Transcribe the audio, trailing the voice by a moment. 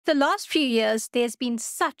The last few years, there's been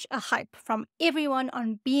such a hype from everyone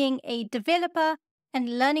on being a developer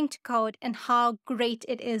and learning to code and how great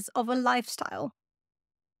it is of a lifestyle.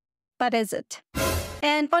 But is it?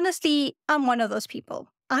 And honestly, I'm one of those people.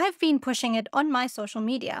 I've been pushing it on my social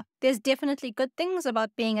media. There's definitely good things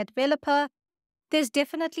about being a developer. There's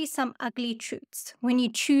definitely some ugly truths when you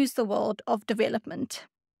choose the world of development.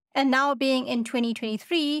 And now, being in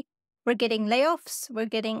 2023, we're getting layoffs, we're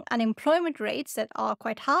getting unemployment rates that are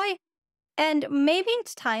quite high, and maybe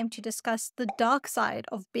it's time to discuss the dark side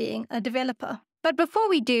of being a developer. But before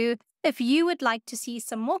we do, if you would like to see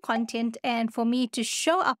some more content and for me to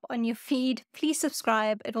show up on your feed, please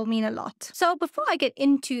subscribe. It will mean a lot. So before I get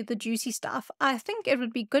into the juicy stuff, I think it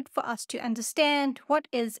would be good for us to understand what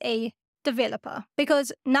is a developer,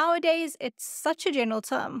 because nowadays it's such a general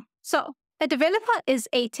term. So a developer is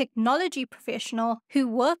a technology professional who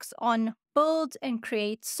works on, builds and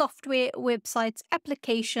creates software, websites,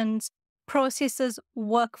 applications, processes,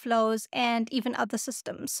 workflows, and even other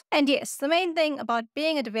systems. And yes, the main thing about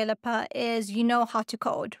being a developer is you know how to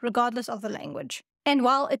code, regardless of the language. And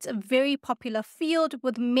while it's a very popular field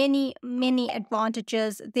with many, many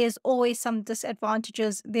advantages, there's always some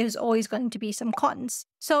disadvantages. There's always going to be some cons.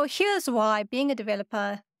 So here's why being a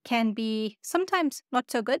developer can be sometimes not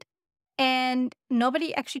so good, and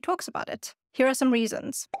nobody actually talks about it. Here are some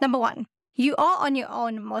reasons. Number one, you are on your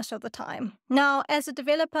own most of the time. Now, as a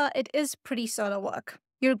developer, it is pretty solo work.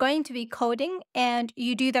 You're going to be coding and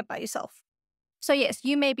you do that by yourself. So yes,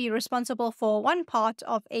 you may be responsible for one part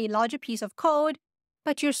of a larger piece of code,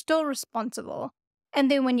 but you're still responsible.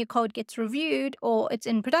 And then when your code gets reviewed or it's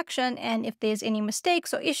in production, and if there's any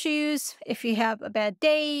mistakes or issues, if you have a bad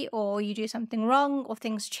day or you do something wrong or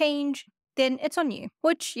things change, then it's on you,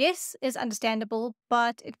 which, yes, is understandable,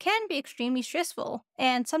 but it can be extremely stressful.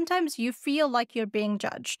 And sometimes you feel like you're being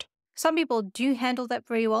judged. Some people do handle that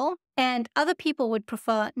very well, and other people would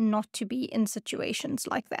prefer not to be in situations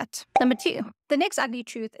like that. Number two, the next ugly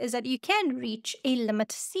truth is that you can reach a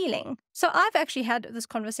limit ceiling. So I've actually had this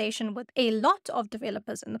conversation with a lot of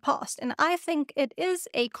developers in the past, and I think it is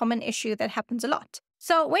a common issue that happens a lot.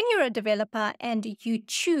 So when you're a developer and you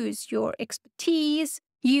choose your expertise,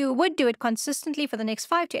 you would do it consistently for the next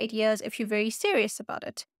 5 to 8 years if you're very serious about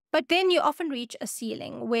it. But then you often reach a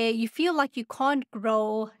ceiling where you feel like you can't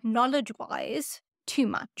grow knowledge-wise too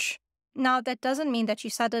much. Now, that doesn't mean that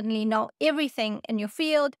you suddenly know everything in your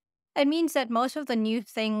field. It means that most of the new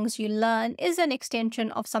things you learn is an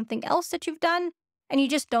extension of something else that you've done, and you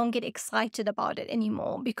just don't get excited about it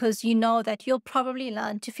anymore because you know that you'll probably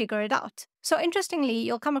learn to figure it out. So interestingly,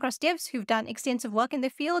 you'll come across devs who've done extensive work in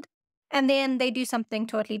their field, and then they do something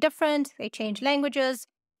totally different. They change languages.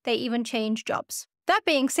 They even change jobs. That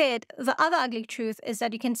being said, the other ugly truth is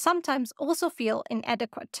that you can sometimes also feel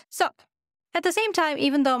inadequate. So, at the same time,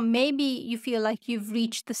 even though maybe you feel like you've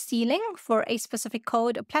reached the ceiling for a specific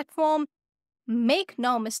code or platform, make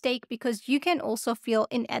no mistake, because you can also feel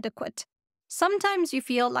inadequate. Sometimes you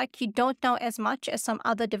feel like you don't know as much as some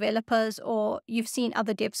other developers, or you've seen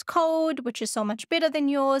other devs code, which is so much better than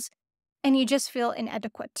yours, and you just feel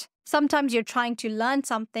inadequate. Sometimes you're trying to learn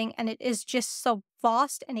something and it is just so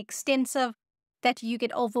vast and extensive that you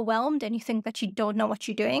get overwhelmed and you think that you don't know what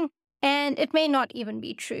you're doing. And it may not even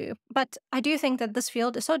be true. But I do think that this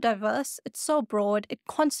field is so diverse, it's so broad, it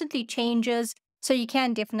constantly changes, so you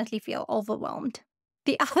can definitely feel overwhelmed.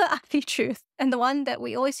 The other ugly truth, and the one that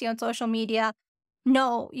we always see on social media,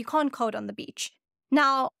 no, you can't code on the beach.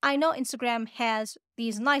 Now, I know Instagram has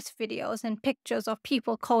these nice videos and pictures of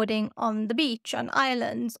people coding on the beach, on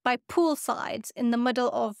islands, by poolsides, in the middle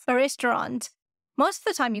of a restaurant. Most of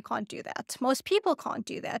the time, you can't do that. Most people can't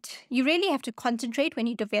do that. You really have to concentrate when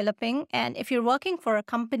you're developing. And if you're working for a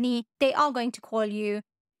company, they are going to call you.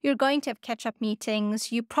 You're going to have catch-up meetings.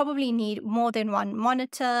 You probably need more than one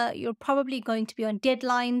monitor. You're probably going to be on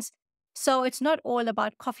deadlines. So it's not all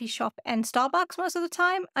about coffee shop and Starbucks most of the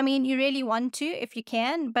time. I mean, you really want to if you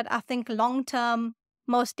can, but I think long-term,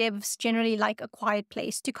 most devs generally like a quiet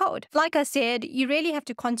place to code. Like I said, you really have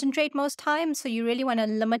to concentrate most times, so you really want to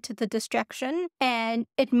limit the distraction, and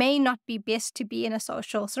it may not be best to be in a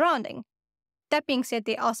social surrounding. That being said,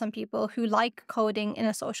 there are some people who like coding in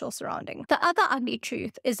a social surrounding. The other ugly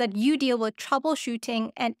truth is that you deal with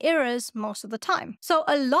troubleshooting and errors most of the time. So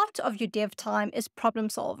a lot of your dev time is problem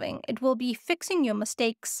solving. It will be fixing your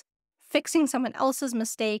mistakes, fixing someone else's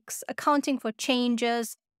mistakes, accounting for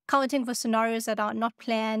changes, accounting for scenarios that are not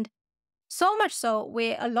planned. So much so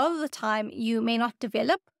where a lot of the time you may not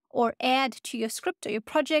develop or add to your script or your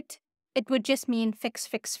project. It would just mean fix,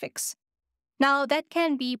 fix, fix. Now, that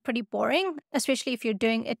can be pretty boring, especially if you're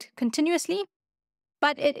doing it continuously.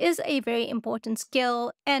 But it is a very important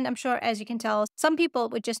skill, and I'm sure, as you can tell, some people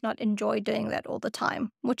would just not enjoy doing that all the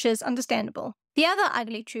time, which is understandable. The other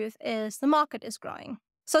ugly truth is the market is growing.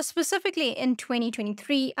 So specifically in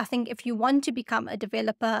 2023, I think if you want to become a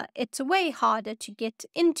developer, it's way harder to get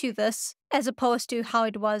into this as opposed to how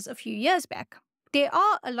it was a few years back. There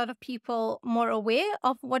are a lot of people more aware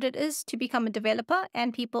of what it is to become a developer,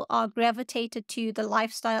 and people are gravitated to the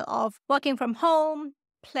lifestyle of working from home,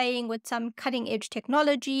 playing with some cutting edge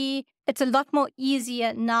technology. It's a lot more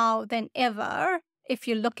easier now than ever. If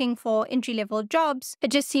you're looking for entry level jobs,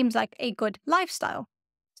 it just seems like a good lifestyle.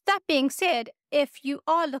 That being said, if you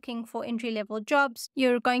are looking for entry level jobs,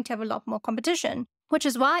 you're going to have a lot more competition, which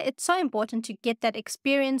is why it's so important to get that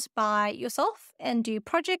experience by yourself and do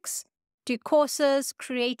projects, do courses,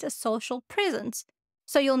 create a social presence.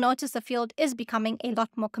 So you'll notice the field is becoming a lot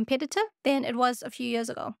more competitive than it was a few years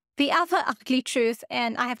ago. The other ugly truth,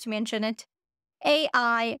 and I have to mention it,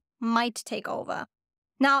 AI might take over.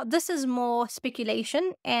 Now, this is more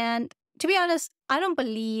speculation, and to be honest, I don't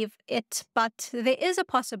believe it, but there is a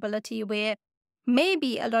possibility where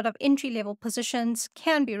maybe a lot of entry-level positions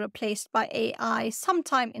can be replaced by AI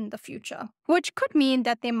sometime in the future, which could mean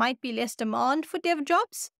that there might be less demand for dev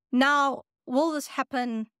jobs. Now, will this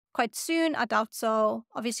happen quite soon? I doubt so.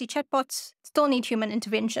 Obviously, chatbots still need human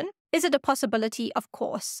intervention. Is it a possibility? Of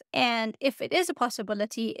course. And if it is a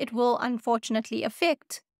possibility, it will unfortunately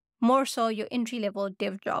affect more so your entry-level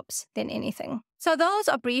dev jobs than anything. So those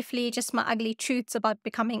are briefly just my ugly truths about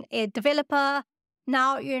becoming a developer.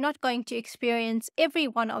 Now, you're not going to experience every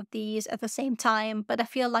one of these at the same time, but I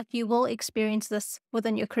feel like you will experience this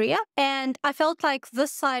within your career. And I felt like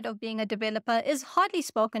this side of being a developer is hardly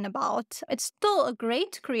spoken about. It's still a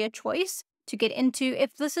great career choice to get into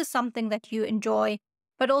if this is something that you enjoy.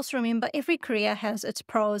 But also remember, every career has its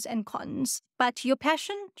pros and cons, but your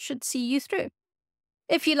passion should see you through.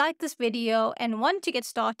 If you like this video and want to get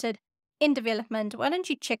started in development, why don't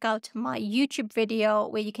you check out my YouTube video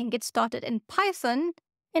where you can get started in Python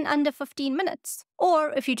in under 15 minutes.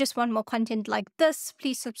 Or if you just want more content like this,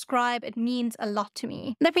 please subscribe. It means a lot to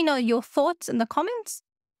me. Let me know your thoughts in the comments.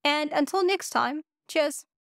 And until next time, cheers.